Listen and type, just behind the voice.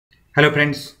Hello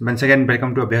friends, once again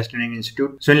welcome to Abhyaast and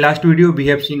Institute. So in last video we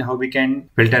have seen how we can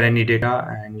filter any data,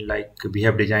 and like we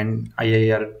have designed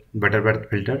IIR Butterworth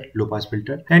filter, low pass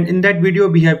filter, and in that video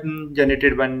we have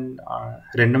generated one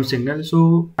random signal.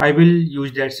 So I will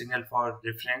use that signal for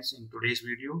reference in today's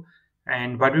video,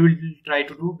 and what we will try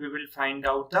to do, we will find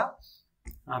out the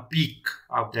peak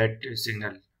of that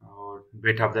signal, or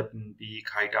width of the peak,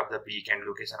 height of the peak, and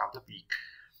location of the peak.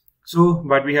 So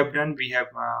what we have done,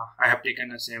 I have taken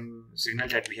the same signal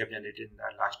that we have generated in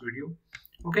the last video.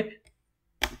 Okay,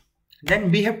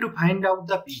 then we have to find out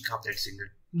the peak of that signal.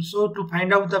 So to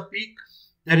find out the peak,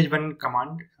 there is one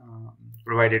command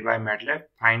provided by MATLAB,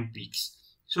 findpeaks.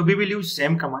 So we will use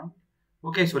same command.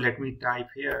 Okay, so let me type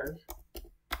here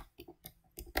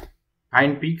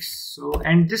findpeaks. So,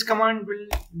 and this command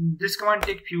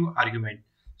take few arguments.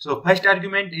 So first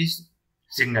argument is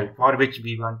signal for which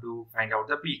we want to find out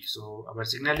the peak. So our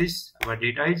signal is, our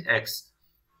data is x.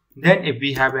 Then if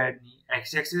we have any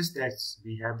x-axis,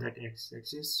 we have that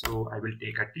x-axis. So I will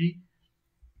take a t.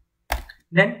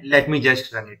 Then let me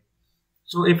just run it.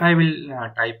 So if I will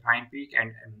type find peak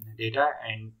and data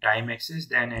and time axis,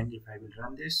 then and if I will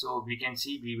run this, so we can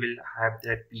see we will have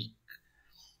that peak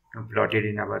plotted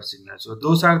in our signal. So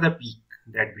those are the peak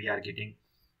that we are getting.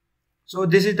 So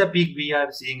this is the peak we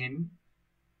are seeing in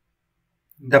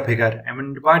the figure. I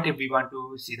mean, what if we want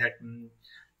to see that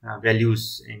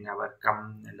values in our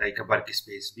like a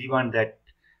workspace? We want that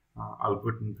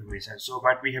output information. So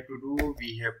what we have to do,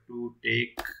 we have to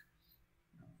take,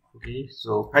 okay,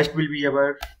 so first will be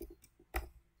our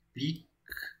peak,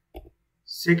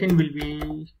 second will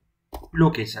be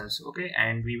locations, okay,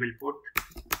 and we will put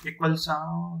equal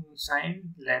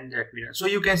sign length that we have. So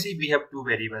you can see we have two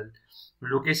variables,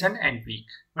 location and peak,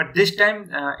 but this time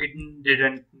it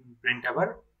didn't print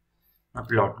our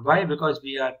plot. Why? Because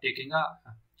we are taking a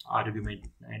argument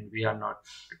and we are not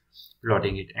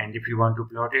plotting it. And if you want to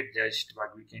plot it, just what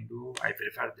we can do, I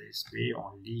prefer this way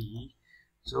only.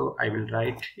 So I will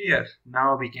write here.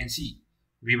 Now we can see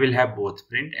we will have both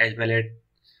print as well as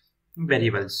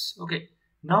variables. Okay,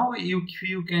 now you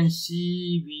can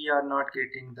see we are not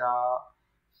getting the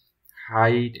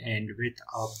height and width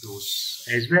of those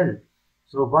as well.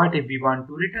 So what if we want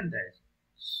to return that?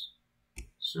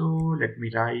 So let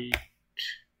me write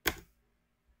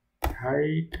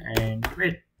height and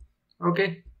width.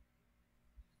 Okay,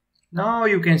 now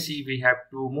you can see we have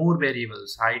two more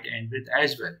variables, height and width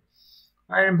as well.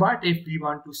 And what if we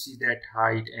want to see that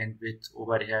height and width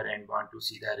over here and want to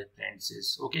see the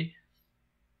references? Okay,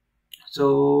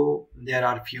 so there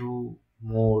are few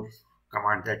more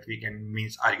commands that we can,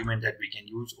 means argument that we can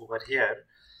use over here.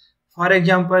 For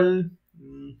example,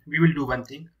 we will do one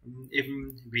thing. If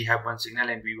we have one signal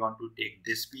and we want to take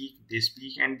this peak,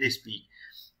 and this peak,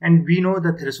 and we know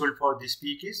the threshold for this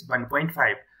peak is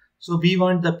 1.5. So we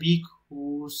want the peak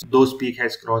whose those peak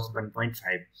has crossed 1.5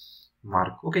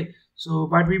 mark. Okay, so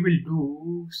what we will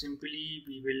do, simply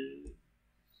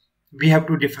we have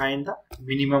to define the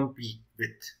minimum peak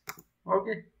width.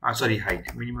 Okay, sorry,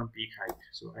 height, minimum peak height.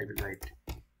 So I will write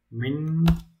min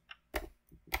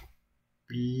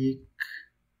peak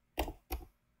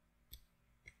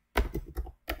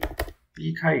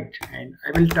height, and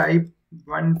I will type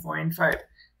 1.5.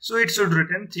 so it should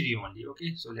return 3 only.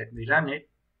 Okay, so let me run it.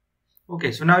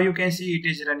 Okay, so now you can see it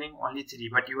is running only 3,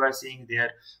 but you are seeing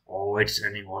there, oh, it's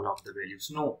running all of the values.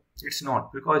 No, it's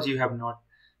not, because you have not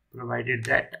provided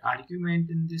that argument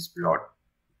in this plot.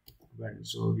 Well,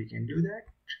 so we can do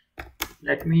that.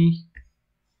 Let me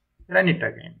run it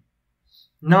again.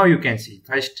 Now you can see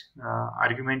first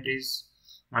argument is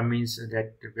means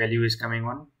that the value is coming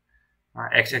on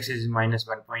x-axis is minus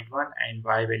 1.1 and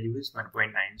y value is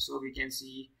 1.9. So we can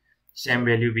see same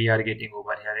value we are getting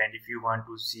over here. And if you want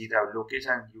to see the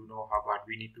location, you know what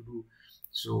we need to do.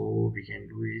 So we can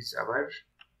do is our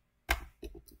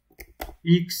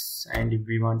peaks, and if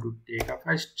we want to take a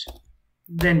first,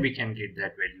 then we can get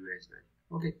that value as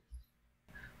well. Okay,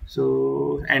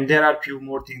 so, and there are few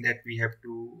more things that we have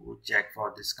to check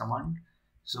for this command.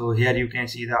 So here you can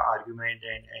see the argument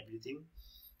and everything.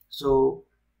 So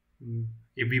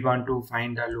if we want to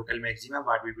find the local maxima,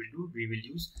 what we will do, we will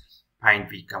use find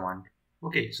peak command.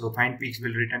 Okay, so find peaks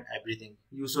will return everything.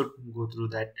 You should go through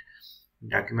that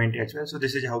document as well. So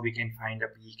this is how we can find a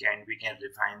peak, and we can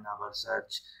refine our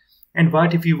search. And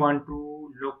what if you want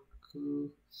to look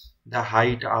the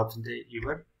height of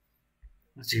your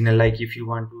signal, like if you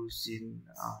want to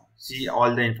see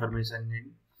all the information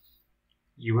in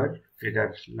your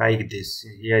figure like this.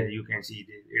 Here you can see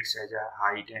it says a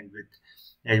height and width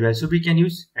as well. So we can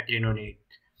use Annotate.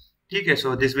 Okay,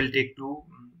 so this will take two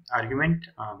argument.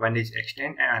 One is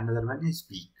extend and another one is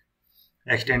peak.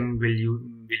 Extend will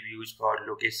be used for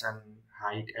location,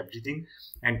 height, everything,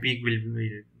 and peak will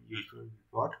be used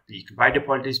for peak. By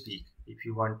default is peak. If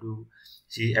you want to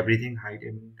see everything, height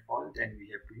and all, then we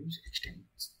have to use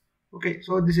extends. Okay,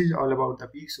 so this is all about the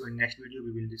peak. So in next video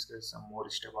we will discuss some more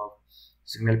stuff of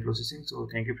signal processing. So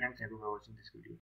thank you friends, thank you for watching this video.